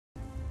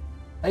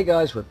Hey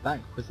guys, we're back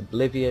with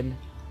Oblivion.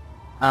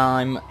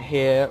 I'm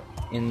here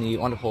in the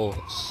wonderful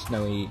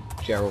snowy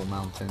Gerald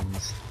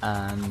Mountains,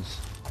 and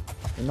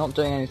we're not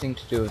doing anything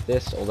to do with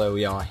this, although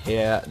we are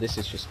here. This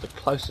is just the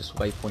closest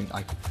waypoint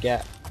I could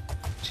get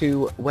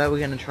to where we're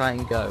going to try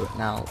and go.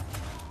 Now,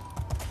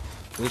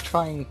 we're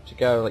trying to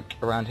go like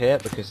around here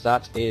because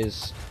that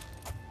is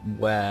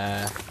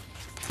where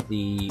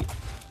the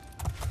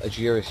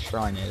Azura's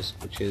shrine is,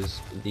 which is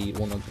the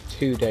one of the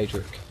two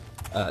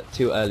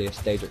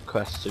earliest Daedric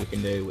quests we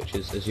can do, which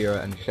is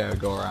Azura and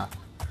Sheogorath.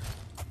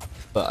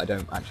 But I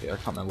can't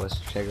remember where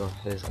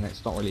Sheogorath is, and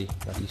it's not really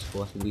that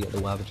useful. I think we get the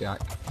Wabberjack.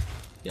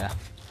 Yeah,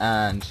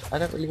 and I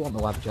don't really want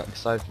the Wabberjack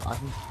because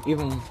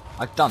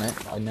I've done it,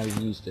 but I never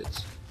used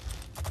it,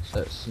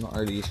 so it's not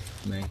really useful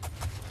for me.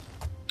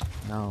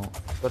 Now,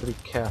 I've got to be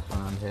careful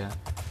around here,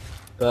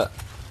 but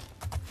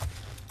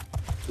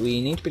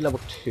we need to be level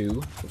 2,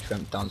 which we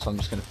haven't done, so I'm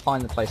just going to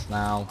find the place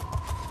now,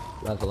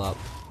 level up,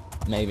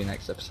 maybe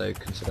next episode,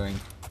 considering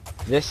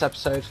this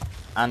episode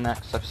and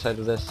next episode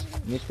of this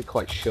needs to be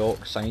quite short,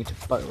 because I need to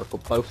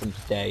record both of them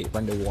today,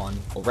 render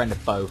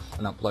both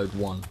and upload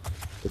one,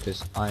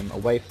 because I'm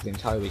away for the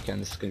entire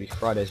weekend. This is going to be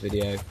Friday's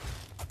video,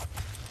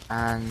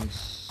 and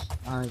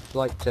I'd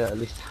like to at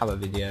least have a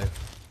video,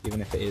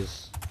 even if it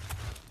is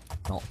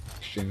not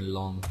extremely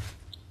long.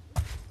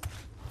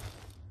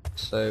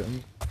 So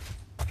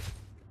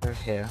go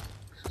here,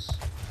 because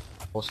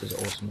horses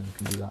are awesome and we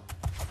can do that.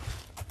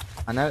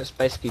 I know it's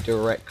basically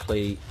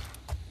directly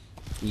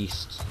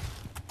east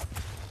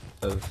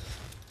of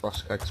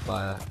Frostcrag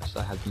Spire, because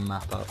I had the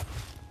map up.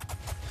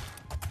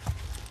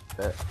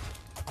 But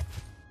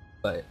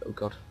oh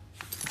god.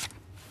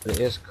 But it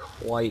is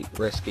quite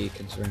risky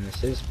considering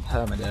this is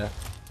PermaDeath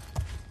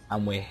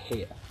and we're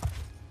here.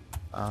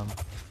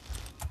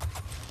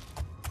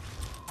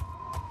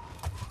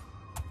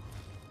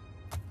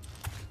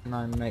 Can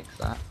I make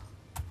that?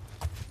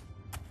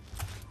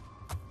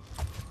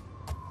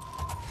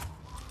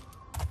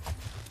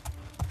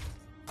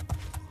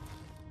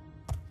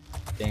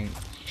 Being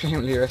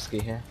extremely risky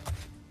here.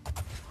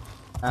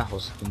 Our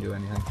horse can do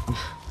anything.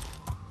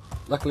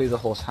 Luckily the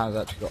horse has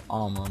actually got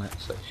armor on it,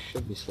 so it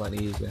should be slightly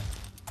easier.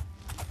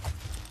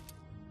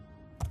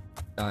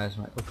 Guys,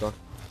 mate. Oh god.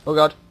 Oh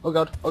god. Oh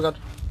god. Oh god.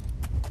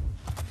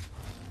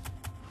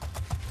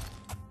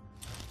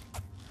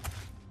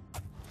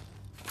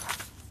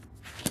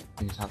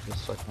 I need to have this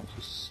so I can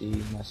actually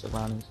see my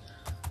surroundings.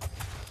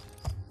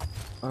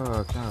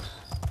 Oh god.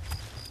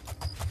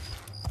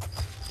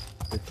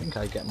 I think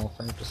I get more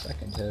frames per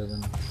second here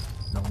than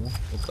normal.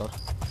 Oh god.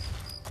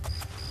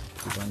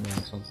 Keep on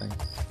doing something.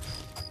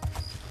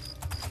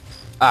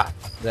 Ah!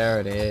 There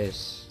it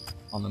is.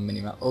 On the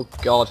minimap. Oh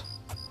god.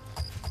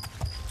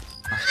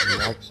 Massive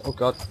lags. Oh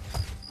god.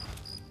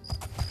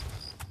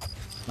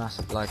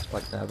 Massive lags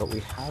back there, but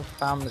we have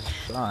found the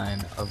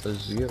shrine of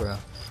Azura.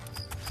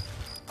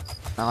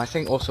 Now I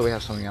think also we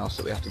have something else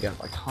that we have to get,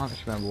 but I can't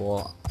just remember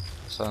what.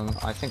 So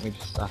I think we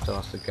just have to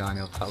ask the guy and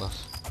he'll tell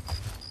us.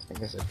 I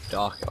think there's a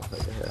dark elf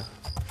over here.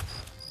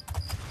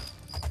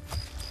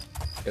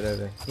 Get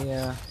over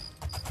here.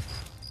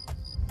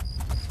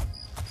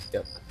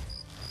 Yep.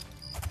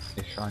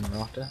 The shrine we're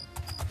after.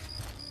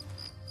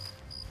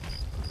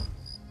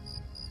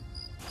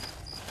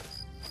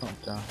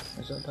 Not dark.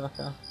 Is it a dark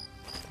elf?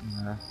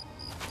 No.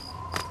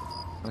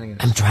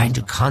 I'm trying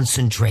to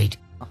concentrate.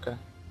 Okay.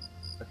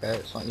 Okay,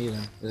 it's not you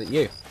then. Is it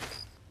you?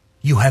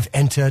 You have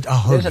entered a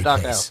holy a dark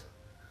place. elf.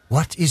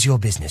 What is your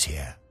business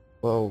here?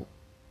 Well,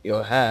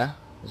 your hair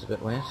is a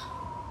bit weird.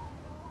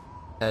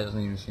 Hair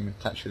doesn't even seem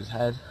attached to his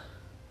head.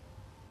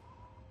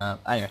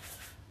 Anyway.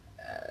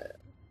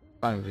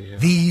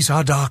 These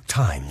are dark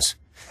times,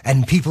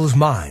 and people's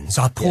minds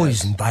are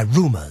poisoned by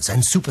rumors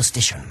and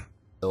superstition.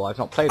 So I've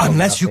not played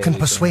Unless you can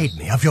persuade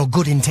me of your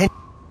good intent.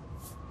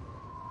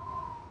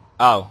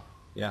 Oh,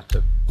 you have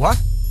to. What?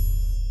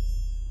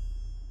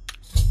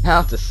 You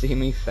have to see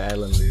me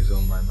fail and lose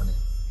all my money.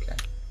 Okay.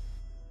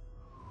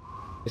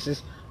 This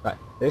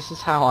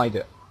is how I do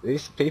it.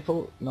 These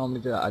people normally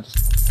do that. I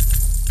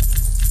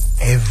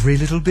just. Every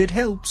little bit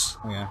helps.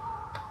 Oh yeah.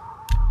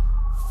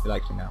 You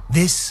like to know.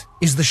 This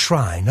is the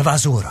shrine of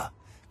Azura,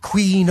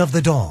 Queen of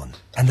the Dawn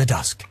and the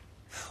Dusk.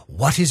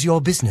 What is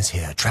your business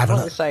here, traveler?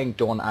 I'm not saying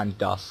dawn and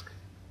dusk.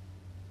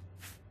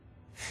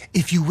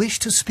 If you wish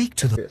to speak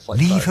to them, like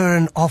leave both. her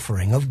an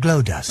offering of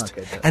glow dust,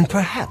 Okay, and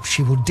perhaps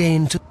she will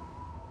deign to...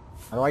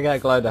 How do I get a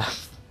glow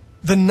dust?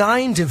 The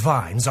 9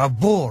 divines are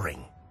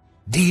boring.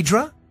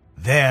 Daedra?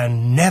 They're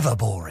never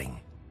boring.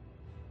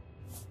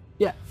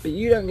 Yeah, but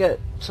you don't get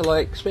to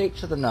like speak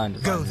to the 9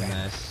 divines Go in then.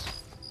 this.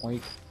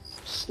 Like,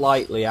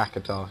 slightly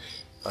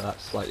Akatosh, but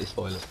that's slightly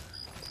spoilers.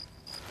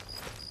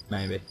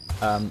 Maybe.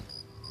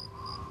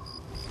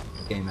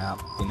 Been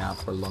out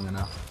for long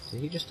enough.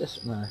 Did he just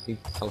no, he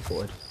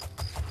teleported.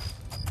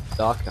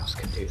 Dark Elves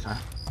can do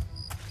that.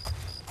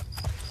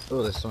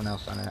 Oh, there's someone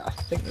else down here. I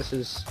think this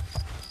is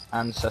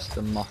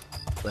Ancestor Moth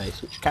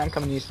Place, which can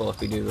come in useful if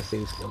we do the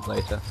Thieves Guild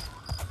later.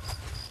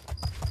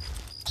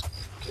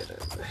 Get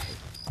over here.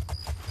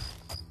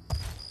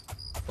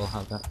 We'll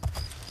have that.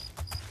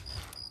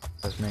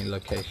 as many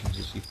locations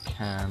as you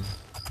can.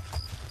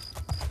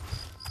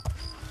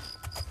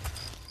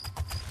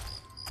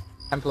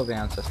 Temple of the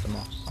Ancestor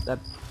Moths. They're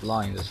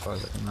blind as far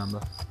as I can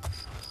remember.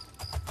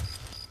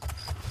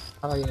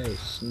 Oh yay,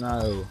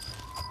 snow.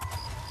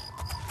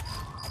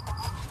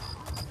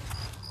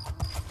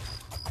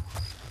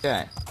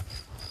 Okay.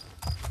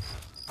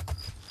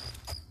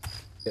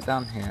 Get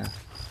down here.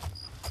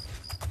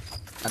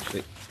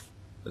 Actually,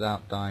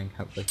 without dying,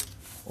 hopefully.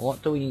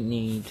 What do we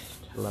need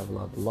to level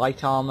up?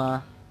 Light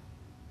armor.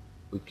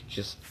 We could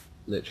just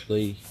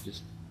literally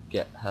just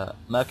get her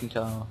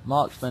mercantile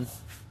marksman.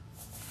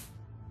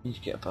 Need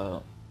to get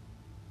about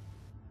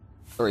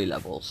 3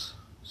 levels.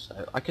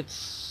 So I could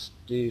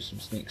do some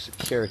sneak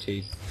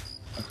security.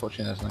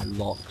 Unfortunately, there's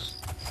no locks.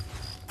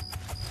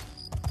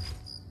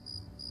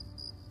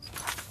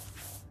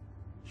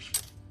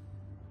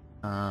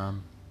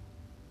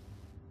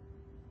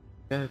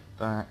 Go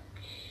back.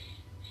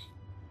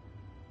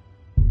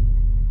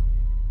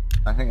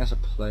 I think there's a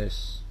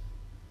place.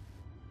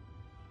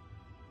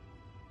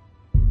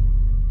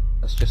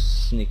 Let's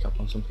just sneak up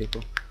on some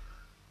people.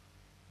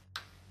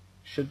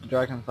 Should the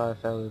Dragonfire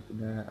fail?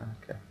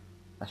 Okay.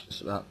 That's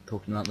just about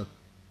talking about the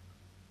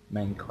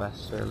main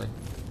quest, really.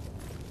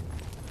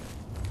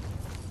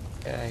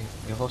 Okay,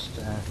 your horse is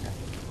there. Okay.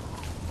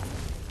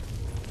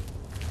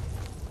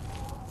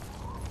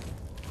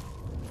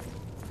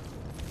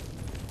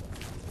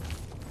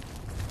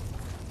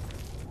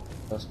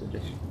 First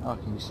edition. Oh,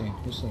 can you see?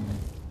 Who's seeing me?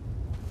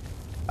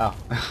 Oh,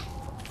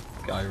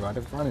 guy right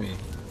in front of me.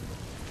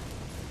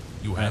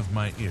 You have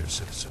my ear,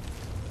 citizen.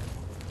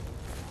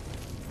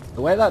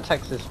 The way that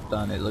text is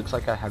done, it looks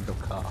like I have your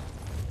car.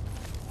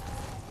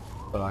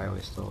 But I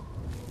always thought.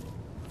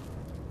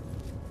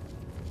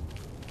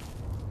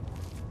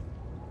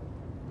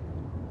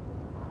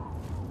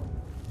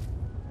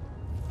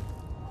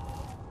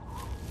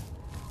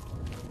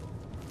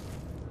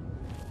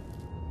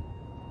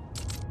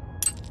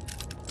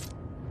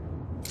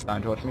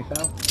 Time to watch me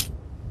fail.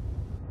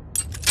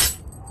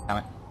 Damn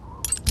it.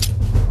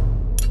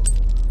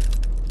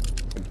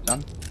 Good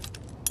done.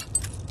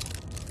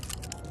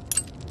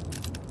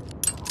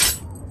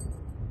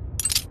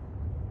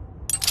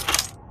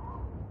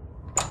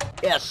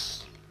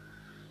 Yes!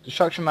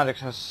 Destruction magic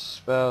has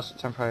spells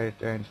temporary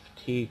during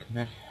fatigue,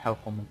 health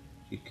on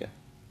Magicka.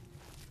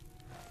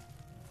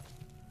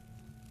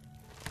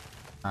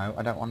 No,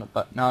 I don't want it,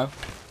 but no.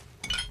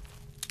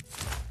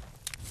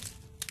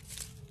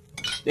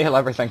 Steal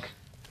everything.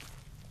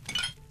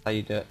 That's how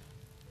you do it.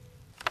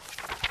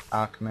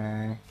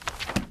 Alchemy.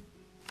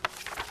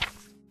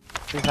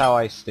 This is how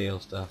I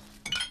steal stuff.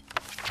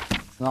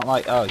 It's not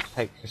like, oh, you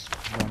take just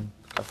one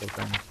couple of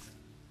things.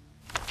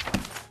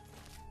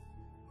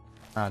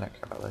 No, I don't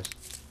care about those.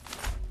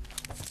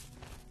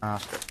 Ah,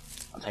 screw it.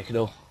 I'll take it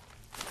all.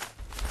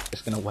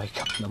 Just gonna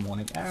wake up in the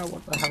morning. Oh,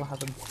 what the hell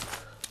happened?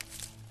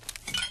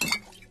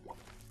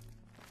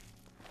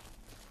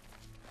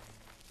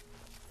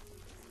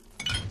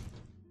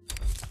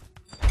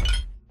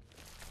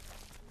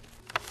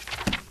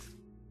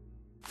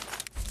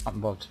 I'm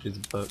about to do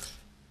the books.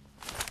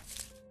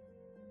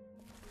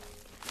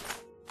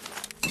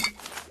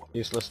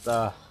 Useless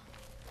stuff.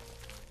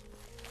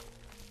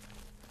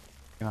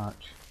 Too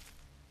much.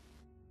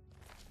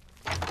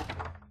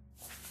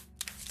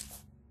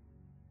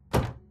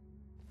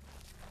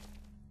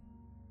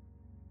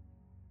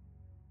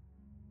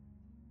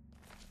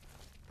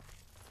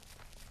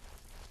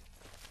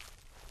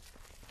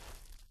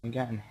 I'm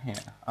getting here.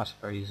 That's a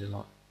very easy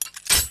lock.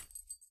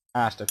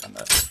 Ah, I still can't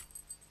do it.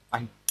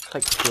 I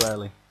clicked too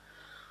early.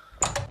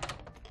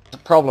 It's a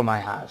problem I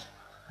have.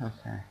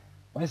 Okay.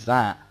 What is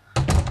that?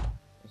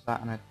 Is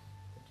that in a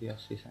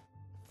DLC thing?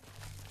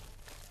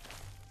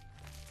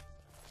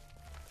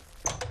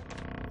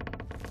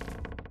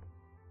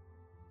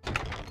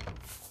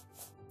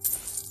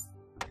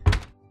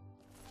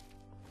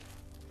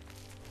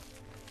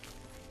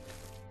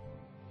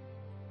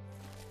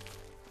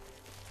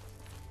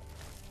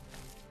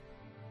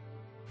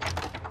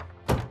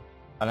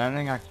 I don't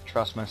think I can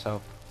trust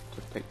myself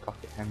to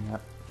pickpocket him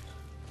yet.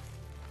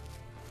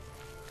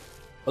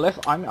 Well, if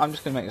I'm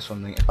just gonna make this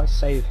one thing. If I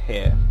save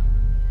here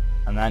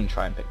and then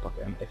try and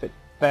pickpocket him, if it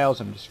fails,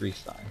 I'm just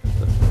restarting.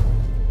 But...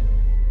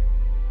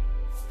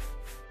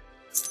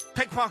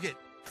 Pickpocket.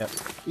 Yep.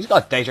 He's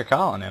got a Daedric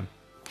Lord on him.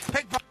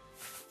 Pickpocket.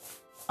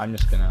 I'm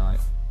just gonna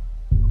like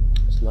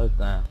just load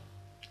there,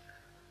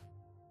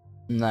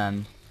 and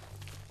then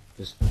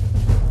just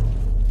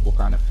walk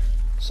around him.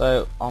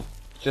 So I'll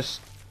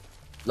just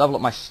level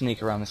up my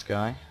sneak around this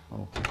guy.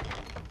 Oh.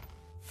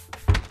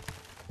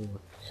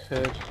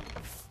 Could.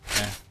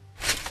 Yeah.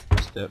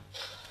 Let's do it.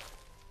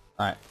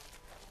 Alright.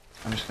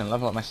 I'm just gonna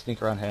level up my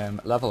sneak around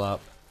him, level up,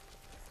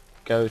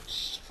 go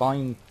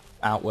find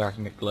out where I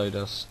can get glow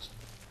dust,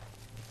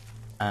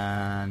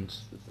 and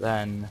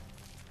then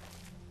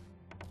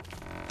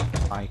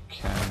I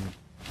can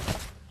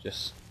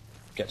just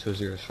get to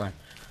Azura's shrine.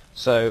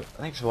 So,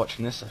 thanks for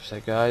watching this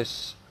episode,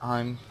 guys.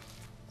 I'm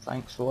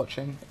thanks for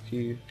watching. If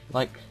you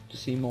like to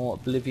see more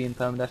Oblivion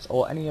permadeaths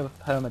or any other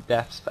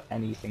permadeaths for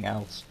anything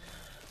else,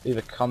 leave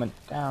a comment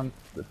down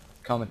the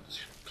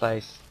comment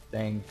place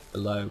thing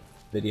below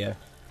the video,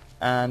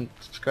 and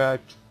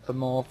subscribe for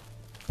more.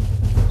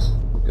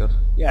 Good.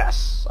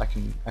 Yes, I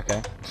can.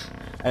 Okay.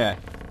 Anyway,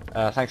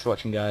 thanks for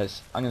watching,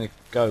 guys. I'm gonna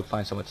go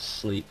find somewhere to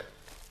sleep,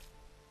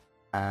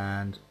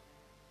 and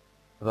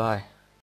bye.